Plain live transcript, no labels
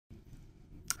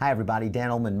Hi everybody,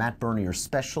 Dan Illman, Matt Bernie, your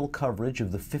special coverage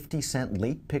of the 50-cent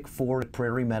late pick 4 at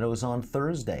Prairie Meadows on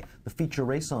Thursday. The feature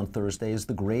race on Thursday is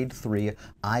the Grade 3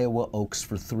 Iowa Oaks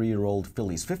for 3-year-old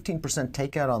fillies. 15%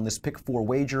 takeout on this pick 4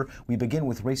 wager. We begin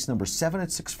with race number 7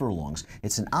 at 6 furlongs.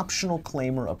 It's an optional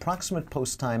claimer, approximate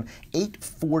post time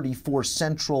 8:44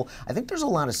 Central. I think there's a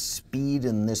lot of speed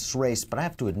in this race, but I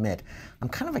have to admit, I'm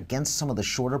kind of against some of the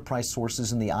shorter price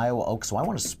horses in the Iowa Oaks, so I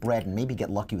want to spread and maybe get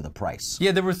lucky with a price.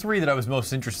 Yeah, there were 3 that I was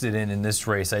most interested in this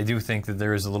race. I do think that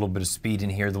there is a little bit of speed in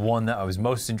here. The one that I was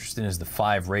most interested in is the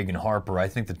 5 Reagan Harper. I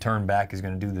think the turn back is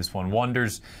going to do this one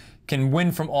wonders. Can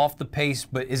win from off the pace,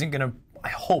 but isn't going to, I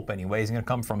hope anyway, is going to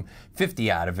come from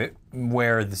 50 out of it,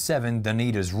 where the 7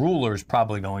 Donita's Ruler is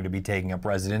probably going to be taking up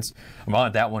residence. I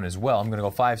want that one as well. I'm going to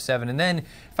go 5-7. And then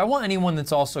if I want anyone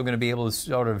that's also going to be able to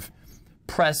sort of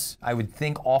press, I would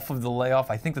think, off of the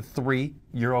layoff, I think the 3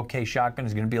 You're Okay Shotgun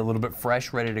is going to be a little bit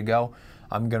fresh, ready to go.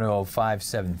 I'm going to go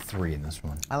 5-7-3 in this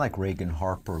one. I like Reagan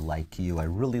Harper like you. I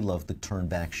really love the turn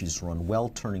back. She's run well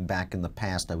turning back in the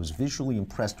past. I was visually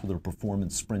impressed with her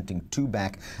performance sprinting 2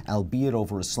 back, albeit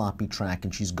over a sloppy track,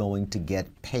 and she's going to get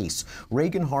pace.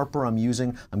 Reagan Harper I'm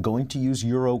going to use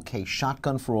You're Okay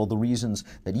Shotgun for all the reasons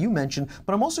that you mentioned,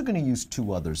 but I'm also going to use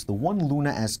 2 others. The 1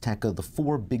 Luna Azteca, the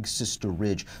 4 Big Sister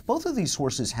Ridge. Both of these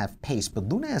horses have pace, but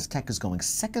Luna Azteca is going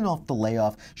second off the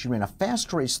layoff. She ran a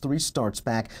fast race 3 starts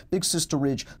back. Big Sister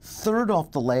Ridge, 3rd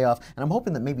off the layoff, and I'm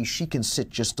hoping that maybe she can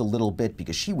sit just a little bit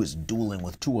because she was dueling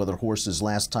with 2 other horses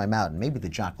last time out, and maybe the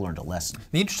jock learned a lesson.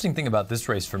 The interesting thing about this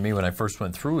race for me when I first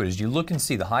went through it is you look and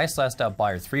see the highest last out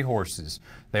buyer, 3 horses.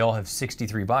 They all have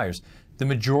 63 buyers. The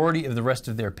majority of the rest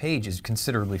of their page is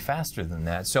considerably faster than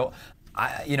that. So,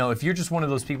 you know, if you're just one of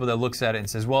those people that looks at it and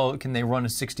says, well, can they run a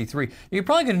 63? You're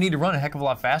probably going to need to run a heck of a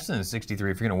lot faster than a 63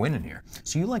 if you're going to win in here.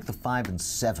 So you like the 5 and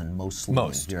 7 mostly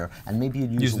in here, and maybe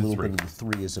you'd use a little bit of the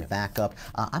 3 as a backup.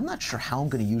 I'm not sure how I'm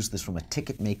going to use this from a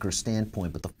Ticketmaker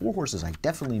standpoint, but the 4 horses I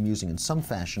definitely am using in some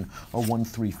fashion are 1,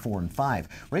 3, 4, and 5.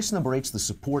 Race number 8 is the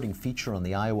supporting feature on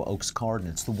the Iowa Oaks card, and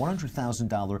it's the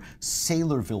 $100,000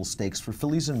 Saylorville Stakes for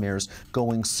fillies and mares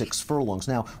going 6 furlongs.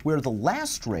 Now, where the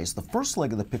last race, the first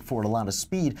leg of the pick 4 had a lot of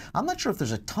speed, I'm not sure if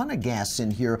there's a ton of gas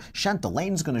in here.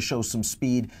 Chantelain's going to show some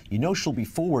speed. You know she'll be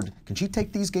forward. Can she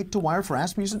take these gate to wire for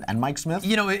Asmussen and Mike Smith?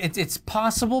 You know, it's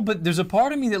possible, but there's a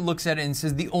part of me that looks at it and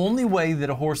says the only way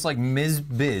that a horse like Ms.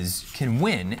 Biz can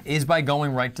win is by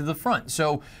going right to the front.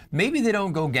 So maybe they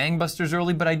don't go gangbusters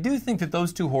early, but I do think that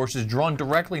those 2 horses drawn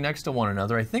directly next to one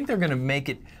another, I think they're going to make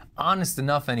it honest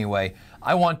enough anyway.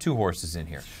 I want 2 horses in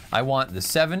here. I want the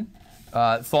 7,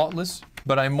 Thoughtless,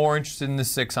 but I'm more interested in the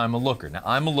 6, I'm a Looker. Now,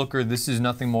 I'm a Looker. This is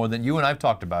nothing more than, you and I've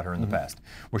talked about her in the past,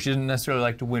 where she didn't necessarily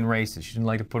like to win races. She didn't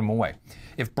like to put them away.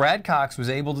 If Brad Cox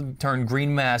was able to turn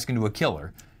Green Mask into a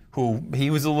killer, who he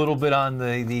was a little bit on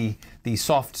the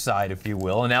soft side, if you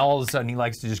will, and now all of a sudden he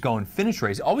likes to just go and finish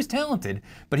races. Always talented,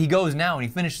 but he goes now and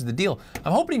he finishes the deal.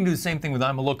 I'm hoping he can do the same thing with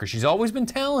I'm a Looker. She's always been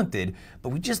talented, but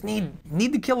we just need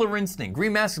the killer instinct.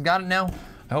 Green Mask has got it now.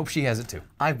 I hope she has it too.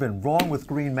 I've been wrong with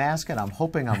Green Mask, and I'm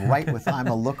hoping I'm right with I'm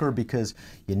a Looker, because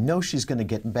you know she's going to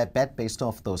get bet based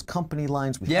off those company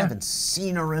lines. We haven't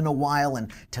seen her in a while, and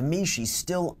to me, she's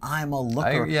still I'm a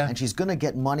Looker, and she's going to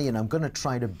get money, and I'm going to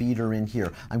try to beat her in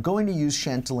here. I'm going to use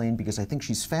Chantelain because I think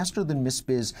she's faster than Miss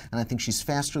Biz, and I think she's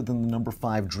faster than the number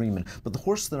 5 Dreamin'. But the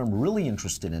horse that I'm really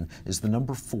interested in is the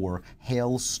number 4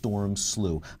 Hailstorm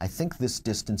Slew. I think this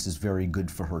distance is very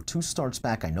good for her. 2 starts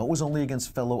back. I know it was only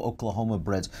against fellow Oklahoma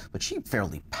breds, but she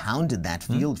fairly pounded that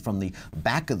field from the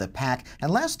back of the pack.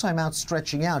 And last time out,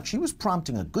 stretching out, she was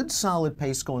prompting a good solid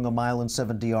pace going 1 mile and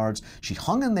 70 yards. She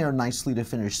hung in there nicely to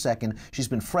finish 2nd. She's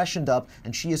been freshened up,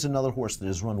 and she is another horse that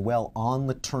has run well on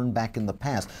the turn back in the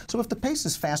past. So if the pace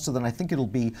is faster than I think it'll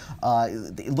be,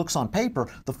 it looks on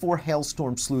paper, the 4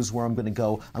 Hailstorm Slews where I'm going to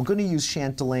go. I'm going to use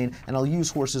Chantelain, and I'll use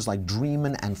horses like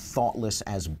Dreamin' and Thoughtless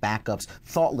as backups.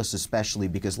 Thoughtless especially,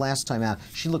 because last time out,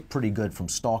 she looked pretty good from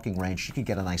stalking range. She could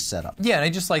get a nice setup. Yeah, and I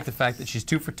just like the fact that she's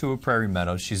 2 for 2 at Prairie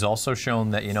Meadows. She's also shown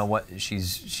that, you know what,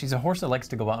 she's a horse that likes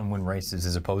to go out and win races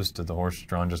as opposed to the horse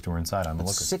drawn just to her inside. I'm a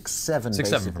Looker. 6-7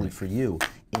 basically for you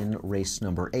in race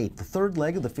number 8. The 3rd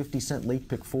leg of the 50-cent late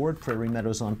pick 4 at Prairie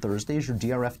Meadows on Thursday is your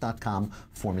DRF.com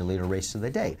formulator race of the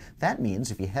day. That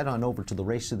means if you head on over to the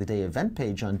race of the day event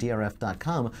page on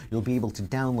DRF.com, you'll be able to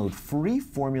download free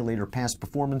formulator past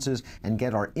performances and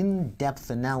get our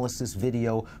in-depth analysis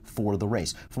video for the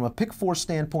race. From a pick 4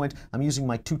 standpoint, I'm using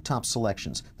my 2 top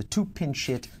selections. The 2 Pinch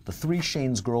Hit, the 3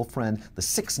 Shane's Girlfriend, the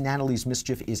 6 Natalie's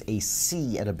Mischief is a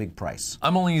C at a big price.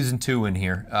 I'm only using 2 in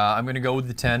here. I'm going to go with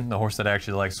the 10, the horse that I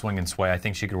actually like Swing and Sway. I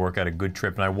think she could work out a good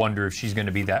trip, and I wonder if she's going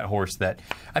to be that horse that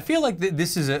I feel like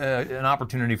this is an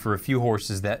opportunity for a few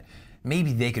horses that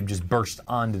maybe they could just burst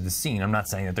onto the scene. I'm not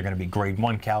saying that they're going to be grade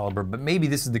 1 caliber, but maybe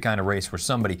this is the kind of race where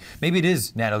somebody, maybe it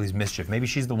is Natalie's Mischief. Maybe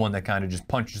she's the one that kind of just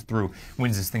punches through,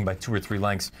 wins this thing by 2 or 3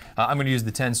 lengths. I'm going to use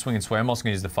the 10, Swing and Sway. I'm also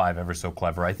going to use the 5, Ever So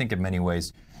Clever. I think in many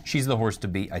ways, she's the horse to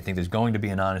beat. I think there's going to be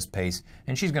an honest pace,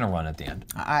 and she's going to run at the end.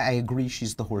 I agree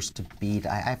she's the horse to beat.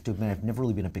 I have to admit, I've never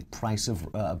really been a big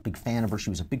fan of her. She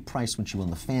was a big price when she won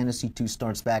the Fantasy 2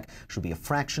 starts back. She'll be a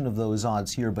fraction of those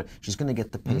odds here, but she's going to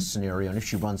get the pace scenario, and if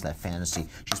she runs that Fantasy,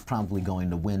 she's probably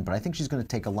going to win. But I think she's going to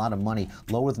take a lot of money,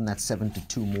 lower than that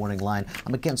 7-2 morning line.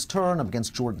 I'm against her, and I'm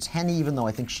against Jordan's Henny, even though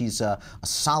I think she's a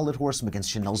solid horse. I'm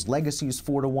against Chanel's Legacy, who's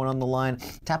 4-1 on the line.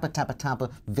 Tappa,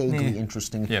 vaguely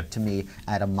interesting to me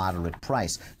at a moderate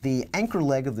price. The anchor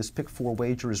leg of this pick 4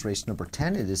 wager is race number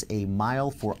 10. It is a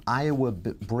mile for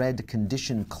Iowa-bred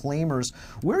condition claimers.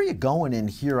 Where are you going in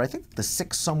here? I think the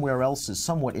 6 somewhere else is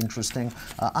somewhat interesting.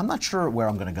 I'm not sure where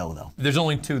I'm going to go, though. There's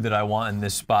only 2 that I want in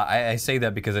this spot. I say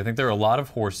that because I think there are a lot of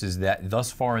horses that thus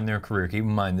far in their career, keep in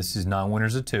mind this is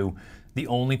non-winners of 2, the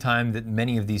only time that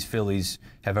many of these fillies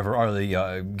have ever, or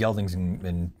the geldings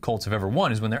and colts have ever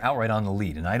won, is when they're outright on the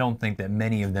lead. And I don't think that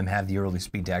many of them have the early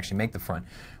speed to actually make the front.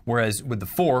 Whereas with the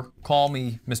 4, Call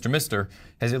Me Mr. Mister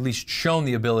has at least shown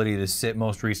the ability to sit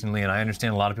most recently. And I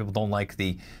understand a lot of people don't like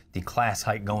the class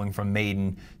hike going from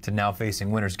maiden to now facing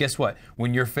winners. Guess what?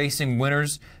 When you're facing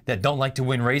winners that don't like to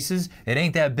win races, it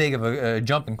ain't that big of a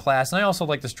jump in class. And I also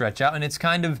like to stretch out. And it's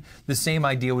kind of the same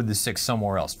idea with the 6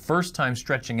 somewhere else. First time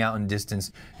stretching out in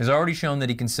distance has already shown that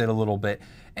he can sit a little bit.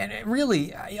 And it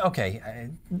really, okay,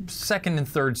 2nd and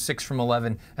 3rd, 6 from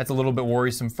 11, that's a little bit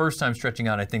worrisome. First time stretching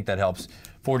out, I think that helps.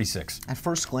 46. At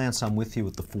first glance, I'm with you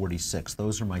with the 46.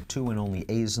 Those are my 2 and only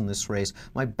A's in this race.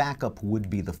 My backup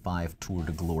would be the 5, Tour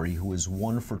de Glory, who is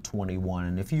 1 for 21.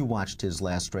 And if you watched his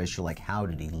last race, you're like, how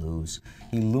did he lose?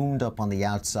 He loomed up on the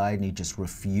outside and he just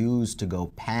refused to go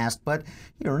past, but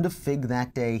he earned a fig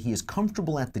that day. He is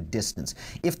comfortable at the distance.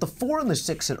 If the 4 and the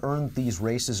 6 had earned these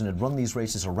races and had run these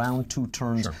races around 2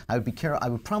 turns, I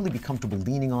would probably be comfortable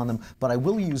leaning on them, but I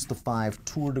will use the 5,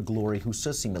 Tour de Glory, who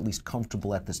does seem at least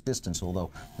comfortable at this distance, although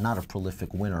not a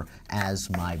prolific winner, as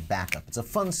my backup. It's a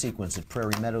fun sequence at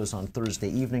Prairie Meadows on Thursday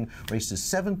evening. Races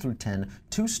 7 through 10,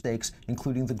 2 stakes,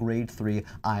 including the Grade 3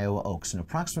 Iowa Oaks. An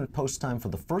approximate post time for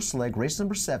the first leg, race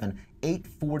number 7,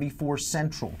 8:44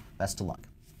 Central. Best of luck.